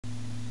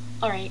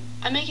Alright,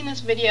 I'm making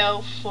this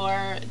video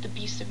for the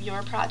Beast of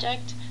Yore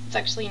project. It's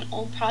actually an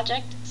old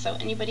project, so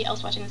anybody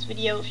else watching this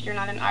video, if you're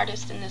not an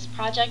artist in this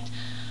project,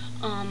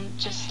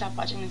 just stop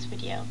watching this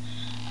video.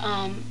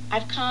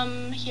 I've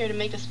come here to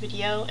make this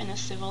video in a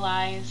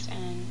civilized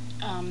and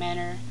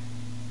manner,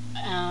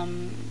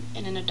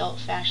 in an adult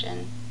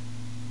fashion,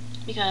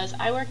 because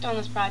I worked on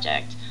this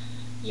project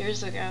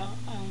years ago.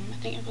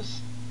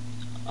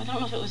 I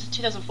don't know if it was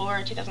 2004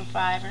 or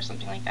 2005 or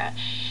something like that.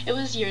 It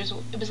was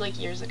like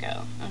years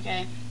ago,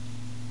 okay?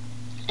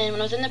 And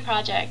when I was in the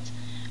project,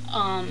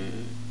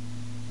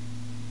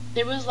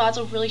 there was lots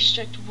of really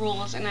strict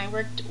rules, and I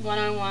worked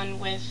one-on-one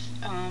with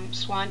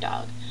Swan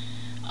Dog.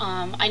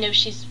 I know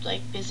she's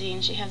like busy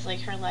and she has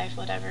like her life,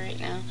 whatever, right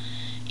now.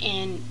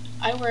 And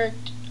I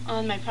worked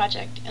on my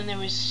project, and there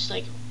was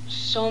like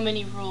so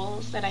many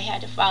rules that I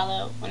had to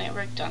follow when I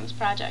worked on this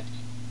project.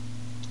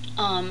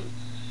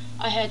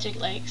 I had to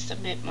like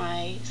submit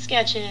my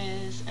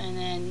sketches, and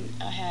then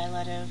I had a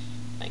lot of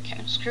like kind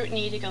of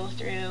scrutiny to go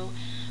through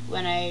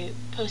when I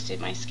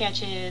posted my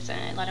sketches,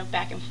 and a lot of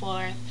back and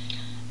forth.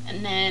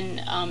 And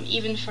then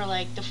even for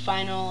like the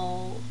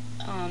final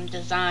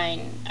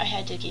design, I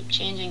had to keep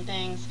changing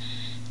things.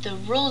 The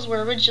rules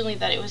were originally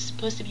that it was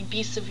supposed to be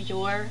Beasts of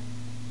Yore,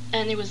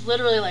 and it was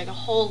literally like a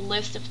whole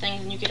list of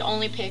things, and you could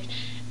only pick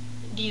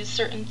these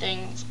certain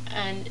things,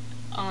 and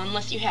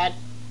unless you had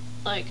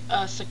like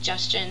a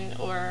suggestion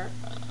or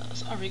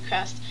a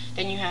request,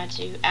 then you had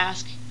to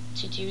ask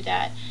to do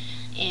that.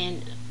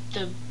 And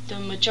the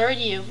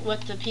majority of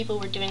what the people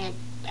were doing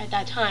at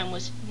that time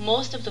was,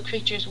 most of the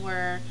creatures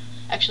were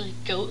actually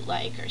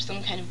goat-like, or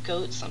some kind of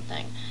goat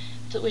something,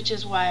 which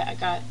is why I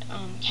got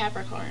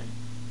Capricorn,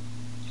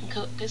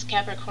 because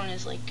Capricorn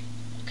is like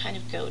kind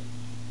of goat,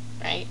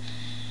 right?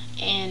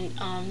 And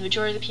the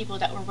majority of the people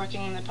that were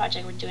working on the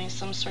project were doing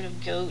some sort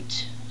of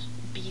goat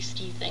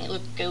beastie thing. It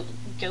looked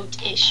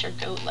goat-ish or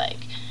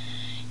goat-like.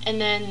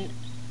 And then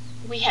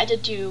we had to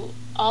do,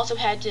 part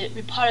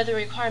of the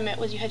requirement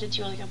was you had to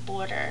do like a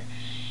border.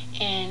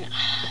 And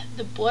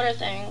the border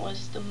thing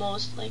was the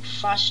most like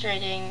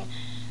frustrating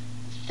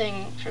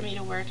thing for me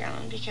to work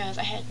on, because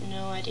I had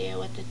no idea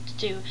what to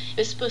do. It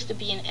was supposed to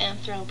be an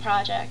anthro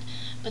project,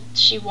 but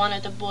she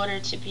wanted the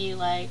border to be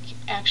like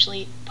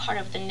actually part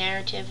of the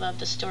narrative of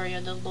the story,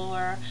 or the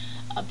lore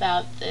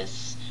about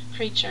this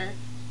creature.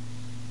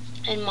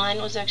 And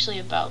mine was actually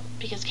about,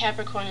 because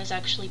Capricorn is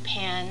actually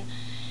Pan,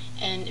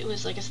 and it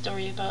was like a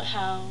story about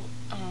how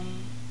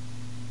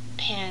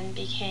Pan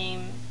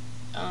became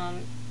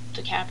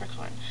the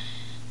Capricorn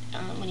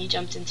when he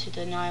jumped into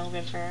the Nile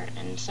River,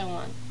 and so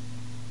on.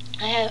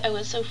 I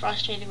was so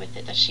frustrated with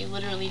it that she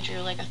literally drew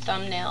like a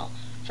thumbnail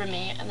for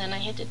me, and then I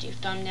had to do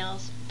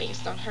thumbnails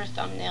based on her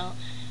thumbnail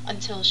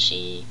until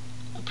she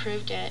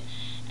approved it.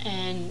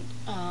 And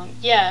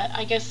yeah,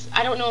 I guess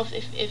I don't know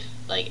if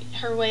like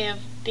her way of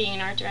being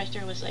an art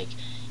director was like,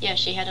 yeah,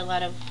 she had a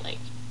lot of like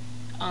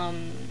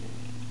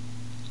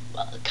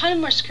kind of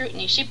more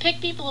scrutiny. She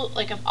picked people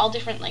like of all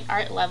different like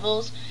art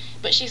levels,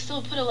 but she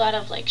still put a lot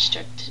of like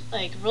strict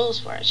like rules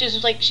for it. She's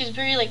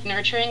very like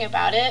nurturing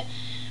about it,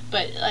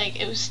 but like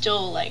it was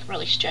still like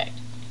really strict.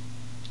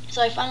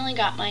 So I finally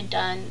got mine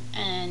done,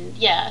 and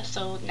yeah,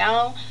 so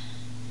now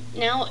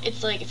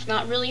it's like, it's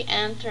not really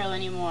anthro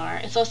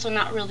anymore. It's also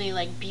not really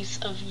like Beasts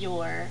of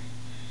Yore.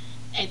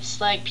 It's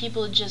like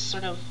people just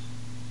sort of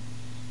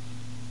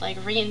like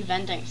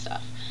reinventing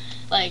stuff.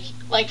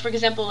 Like for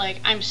example, like,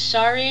 I'm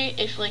sorry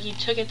if like you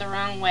took it the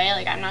wrong way.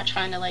 Like, I'm not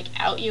trying to like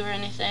out you or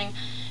anything.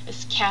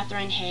 It's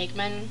Catherine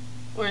Hagman,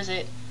 or is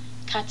it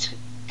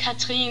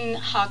Katrin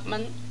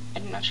Hagman?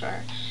 I'm not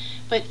sure.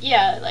 But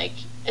yeah, like,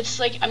 it's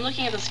like, I'm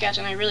looking at the sketch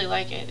and I really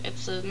like it.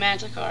 It's a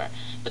manticore,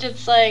 but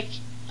it's like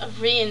a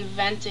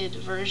reinvented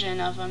version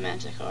of a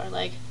manticore.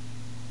 Like,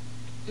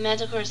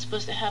 manticore is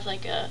supposed to have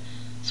like a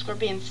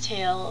scorpion's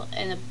tail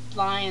and a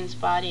lion's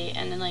body,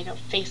 and then like a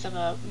face of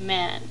a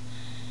man,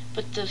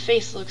 but the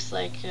face looks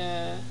like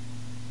a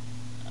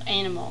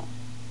animal.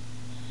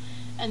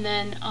 And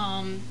then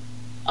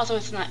also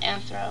it's not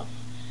anthro.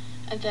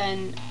 And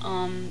then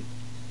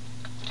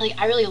like,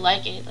 I really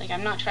like it. Like,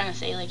 I'm not trying to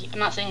say like, I'm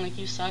not saying like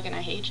you suck and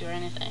I hate you or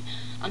anything.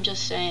 I'm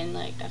just saying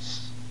like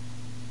that's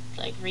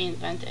like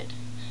reinvented.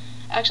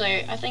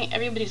 Actually, I think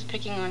everybody's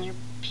picking on your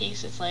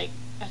piece. It's like,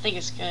 I think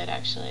it's good,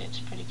 actually. It's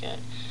pretty good.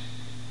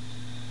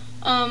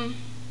 And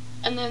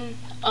then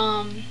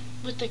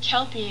with the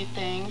Kelpie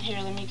thing,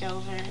 here, let me go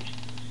over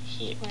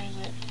here. Where is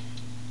it?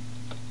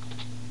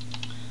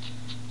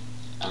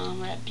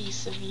 We're at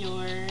Beasts of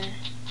Yore,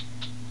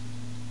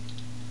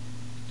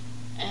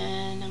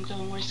 and I'm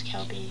going, where's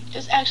Kelpie?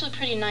 It's actually a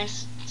pretty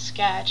nice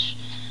sketch.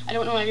 I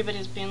don't know why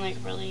everybody's being like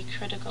really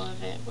critical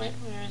of it. Where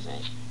is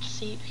it?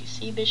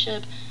 C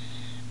Bishop.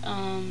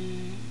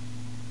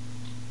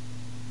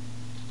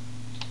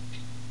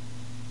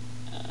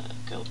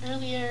 Go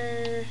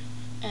earlier,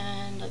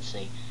 and let's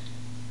see,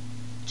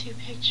 2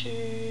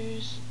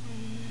 pictures.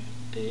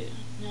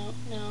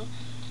 No.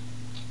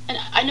 And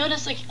I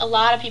noticed like a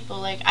lot of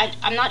people, like,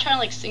 I'm not trying to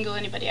like single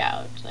anybody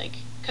out. Like,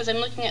 because I'm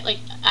looking at, like,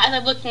 as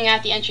I'm looking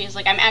at the entries,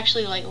 like, I'm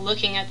actually, like,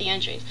 looking at the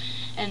entries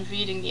and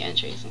reading the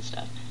entries and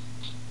stuff.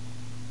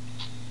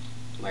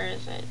 Where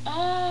is it?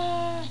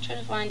 I'm trying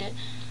to find it.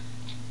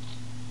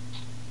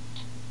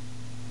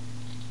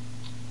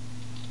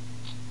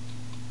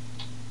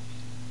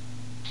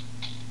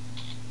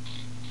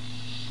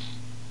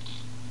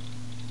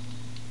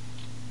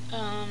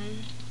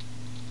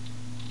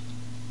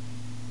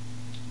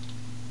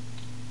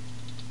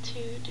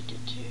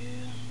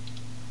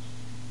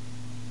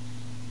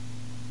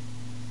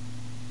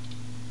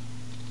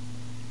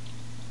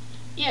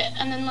 Yeah,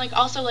 and then, like,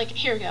 also, like,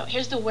 here we go.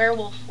 Here's the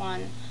werewolf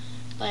one.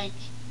 Like,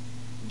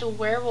 the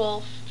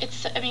werewolf,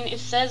 I mean, it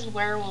says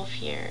werewolf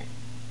here,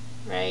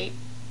 right?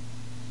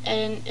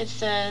 And it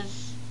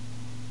says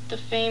the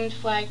famed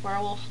flag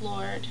werewolf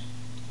lord.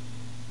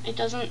 It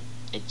doesn't,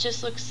 it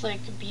just looks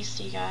like a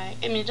beastie guy.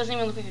 I mean, it doesn't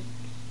even look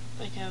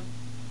like a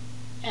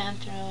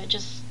anthro. It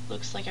just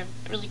looks like a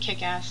really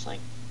kick-ass, like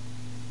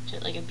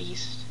a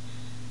beast.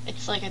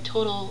 It's like a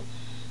total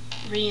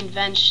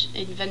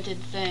invented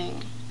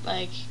thing.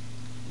 Like,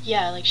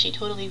 yeah, like she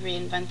totally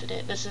reinvented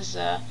it. This is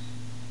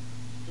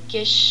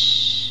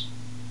Gish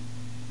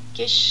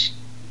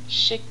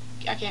Shik,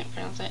 I can't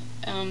pronounce it.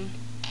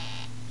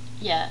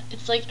 Yeah,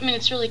 it's like, I mean,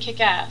 it's really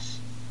kick-ass,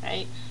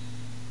 right?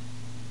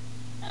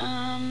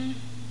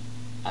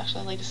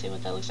 Actually, I'd like to see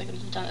what that looks like when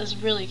it's done. It's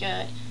really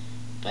good,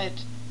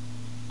 but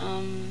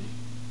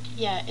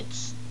yeah,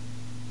 it's,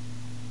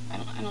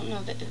 I don't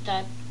know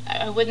that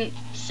I wouldn't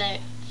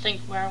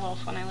think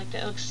werewolf when I looked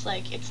at it. It looks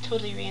like it's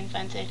totally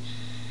reinvented.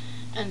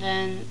 And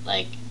then,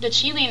 like, the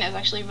Chilean is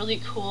actually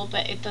really cool,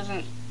 but it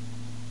doesn't,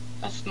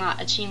 that's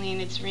not a Chilean,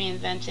 it's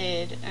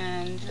reinvented.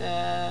 And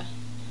so,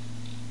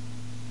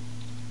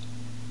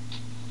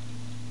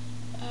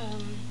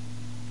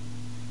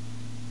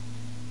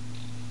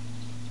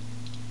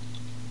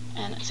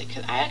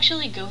 cause I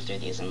actually go through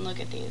these and look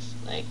at these,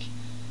 like,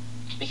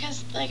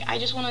 because, like, I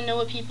just want to know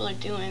what people are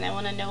doing. I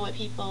want to know what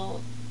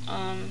people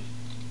are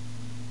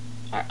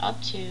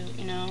up to,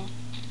 you know.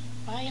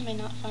 Why am I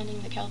not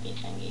finding the Kelpie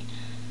thingy?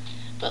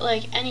 But,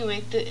 like,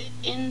 anyway,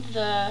 in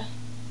the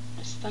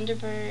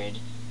Thunderbird,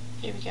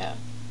 here we go.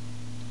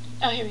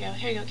 Oh, here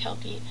we go,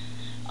 Kelpie.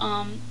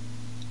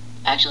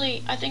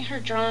 Actually, I think her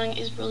drawing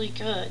is really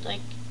good. Like,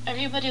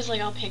 everybody's,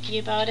 like, all picky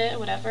about it,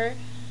 whatever,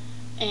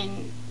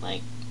 and,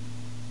 like,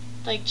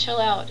 chill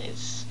out.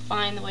 It's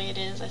fine the way it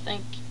is. I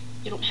think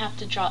you don't have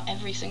to draw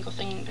every single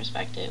thing in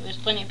perspective. There's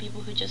plenty of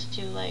people who just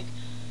do, like,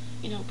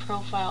 you know,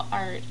 profile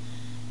art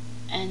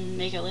and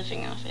make a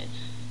living off it.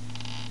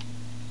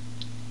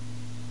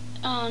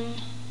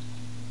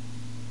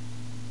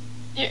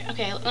 Here,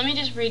 okay, let me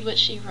just read what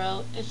she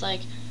wrote. It's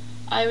like,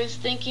 I was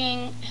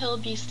thinking he'll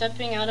be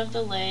stepping out of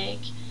the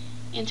lake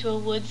into a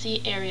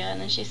woodsy area,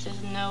 and then she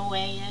says no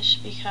way-ish,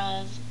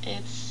 because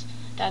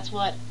that's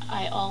what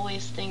I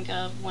always think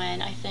of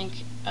when I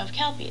think of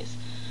Kelpies.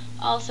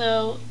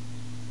 Also,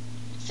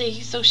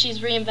 see, so she's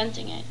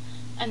reinventing it.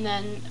 And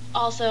then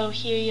also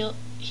here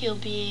he'll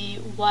be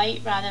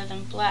white rather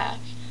than black.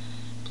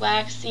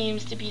 Black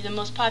seems to be the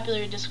most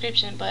popular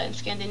description, but in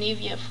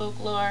Scandinavia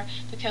folklore,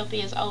 the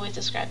Kelpie is always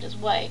described as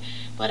white,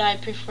 but I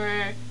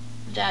prefer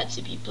that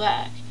to be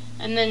black.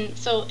 And then,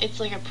 so it's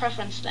like a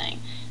preference thing.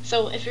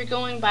 So if you're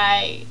going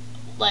by,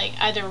 like,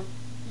 either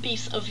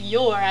beasts of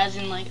yore, as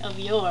in, like, of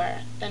yore,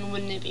 then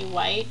wouldn't it be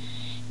white?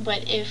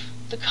 But if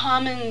the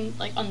common,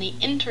 like, on the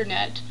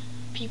internet,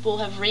 people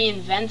have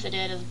reinvented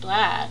it as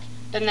black,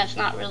 then that's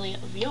not really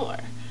of yore.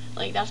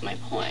 Like, that's my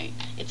point.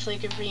 It's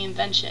like a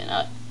reinvention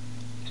of.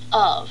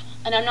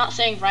 And I'm not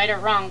saying right or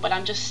wrong, but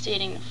I'm just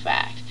stating the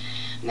fact.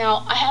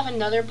 Now, I have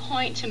another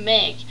point to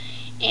make,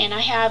 and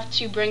I have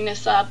to bring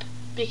this up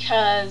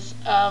because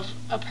of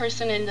a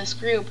person in this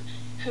group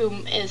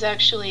who is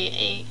actually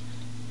a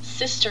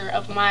sister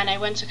of mine I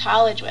went to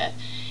college with,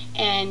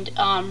 and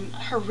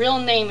her real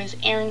name is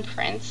Erin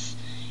Prince,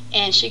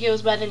 and she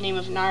goes by the name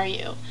of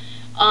Naryu.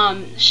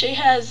 She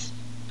has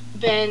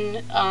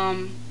been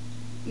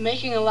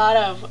making a lot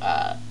of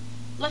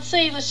let's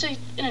say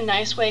in a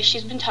nice way,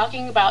 she's been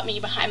talking about me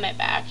behind my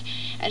back,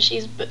 and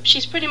she's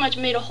pretty much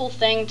made a whole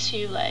thing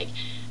to, like,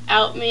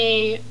 out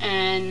me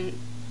and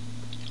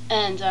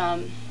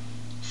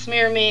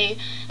smear me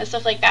and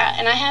stuff like that.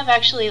 And I have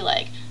actually,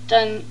 like,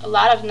 done a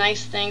lot of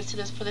nice things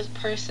for this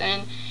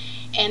person,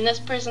 and this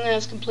person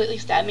has completely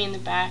stabbed me in the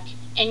back.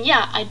 And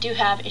yeah, I do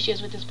have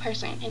issues with this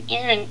person. And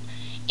Erin,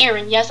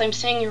 yes, I'm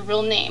saying your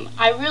real name.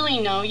 I really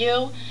know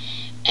you,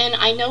 and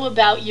I know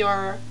about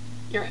your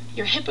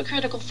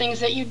hypocritical things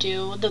that you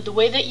do, the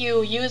way that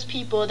you use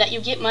people, that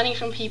you get money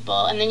from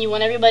people, and then you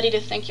want everybody to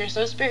think you're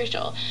so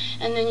spiritual,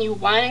 and then you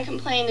whine and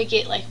complain to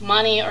get, like,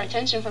 money or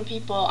attention from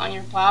people on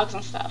your blogs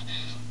and stuff.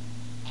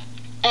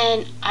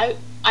 And I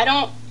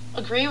don't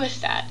agree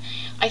with that.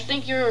 I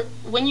think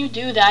when you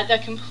do that,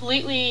 that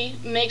completely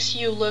makes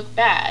you look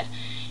bad.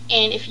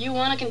 And if you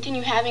want to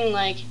continue having,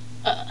 like,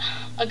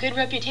 a good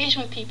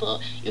reputation with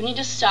people, you need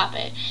to stop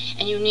it.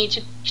 And you need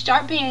to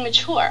start being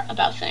mature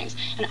about things.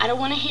 And I don't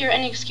want to hear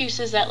any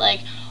excuses that,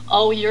 like,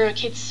 oh, you're a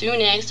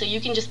kitsune, so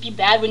you can just be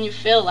bad when you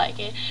feel like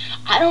it.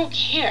 I don't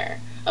care,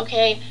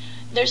 okay?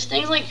 There's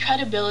things like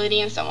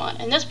credibility and so on,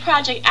 and this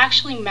project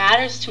actually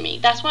matters to me.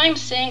 That's why I'm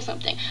saying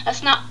something.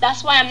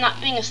 That's why I'm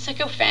not being a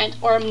sycophant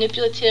or a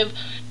manipulative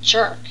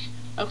jerk,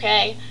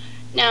 okay?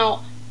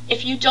 Now,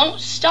 if you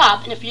don't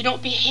stop and if you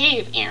don't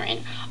behave,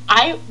 Aaron,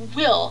 I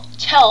will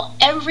tell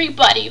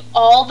everybody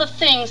all the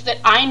things that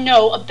I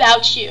know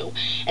about you,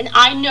 and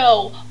I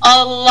know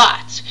a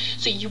lot.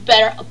 So you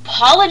better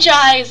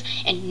apologize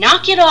and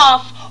knock it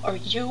off, or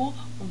you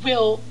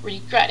will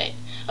regret it,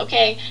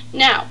 okay?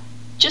 Now,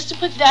 just to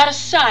put that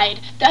aside,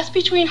 that's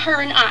between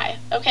her and I,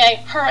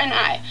 okay? Her and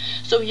I.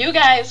 So you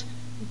guys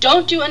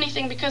don't do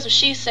anything because of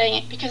she's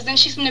saying it, because then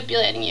she's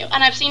manipulating you.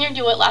 And I've seen her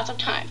do it lots of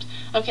times,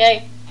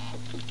 okay?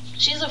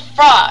 She's a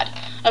fraud,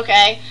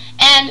 okay?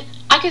 And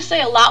I could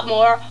say a lot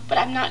more, but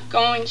I'm not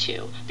going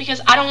to, because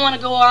I don't want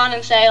to go on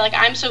and say, like,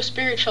 I'm so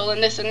spiritual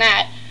and this and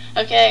that,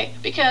 okay?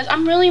 Because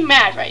I'm really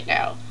mad right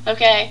now,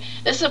 okay?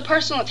 This is a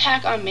personal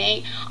attack on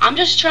me. I'm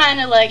just trying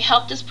to, like,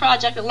 help this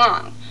project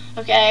along,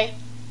 okay?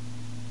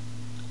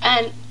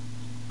 And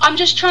I'm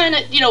just trying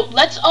to,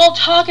 let's all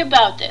talk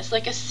about this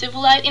like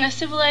in a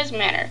civilized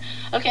manner.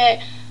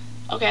 Okay?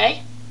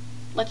 Okay?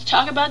 Let's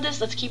talk about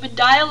this. Let's keep it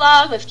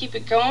dialogue. Let's keep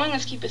it going.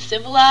 Let's keep it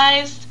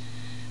civilized.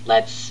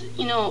 Let's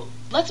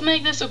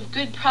make this a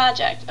good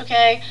project,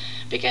 okay?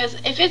 Because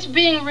if it's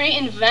being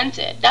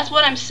reinvented, that's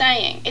what I'm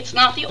saying. It's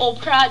not the old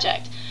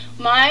project.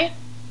 My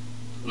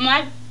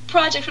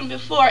project from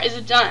before is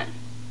done.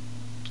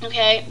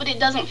 Okay, but it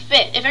doesn't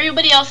fit. If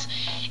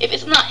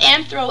it's not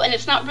anthro and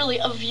it's not really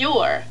of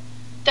Yore,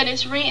 then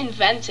it's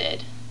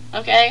reinvented.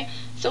 Okay,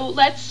 so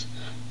let's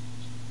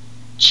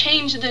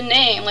change the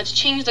name. Let's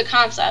change the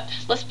concept.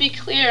 Let's be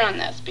clear on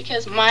this,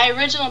 because my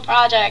original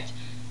project,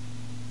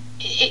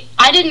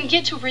 I didn't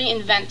get to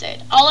reinvent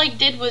it. All I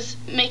did was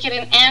make it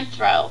an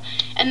anthro,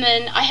 and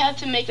then I had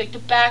to make like the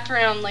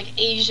background like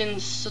Asian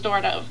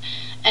sort of,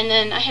 and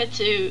then I had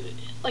to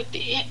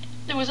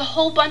there was a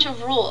whole bunch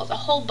of rules,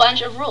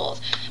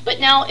 but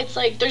now it's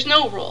like there's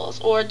no rules,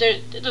 or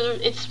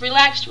it's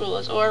relaxed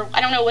rules, or I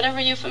don't know,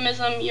 whatever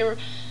euphemism you're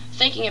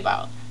thinking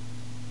about.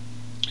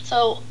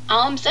 So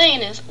all I'm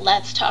saying is,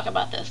 let's talk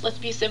about this. Let's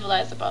be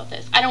civilized about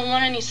this. I don't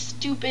want any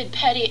stupid,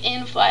 petty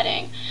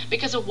infighting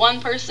because of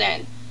one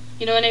person.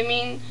 You know what I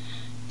mean?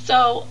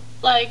 So,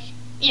 like,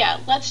 yeah,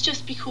 let's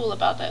just be cool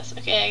about this,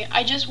 okay?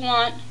 I just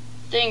want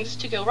things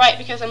to go right,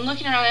 because I'm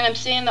looking around and I'm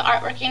seeing the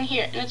artwork in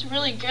here, and it's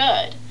really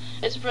good.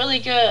 It's really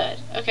good,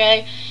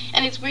 okay?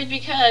 And it's weird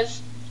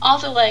because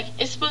also, like,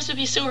 it's supposed to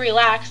be so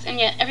relaxed, and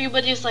yet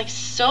everybody's like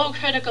so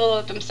critical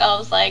of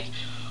themselves, like,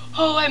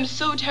 oh, I'm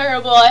so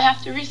terrible, I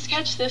have to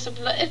resketch this.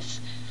 It's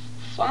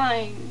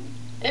fine.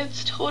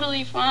 It's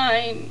totally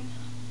fine.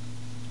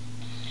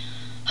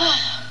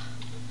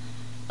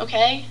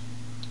 Okay?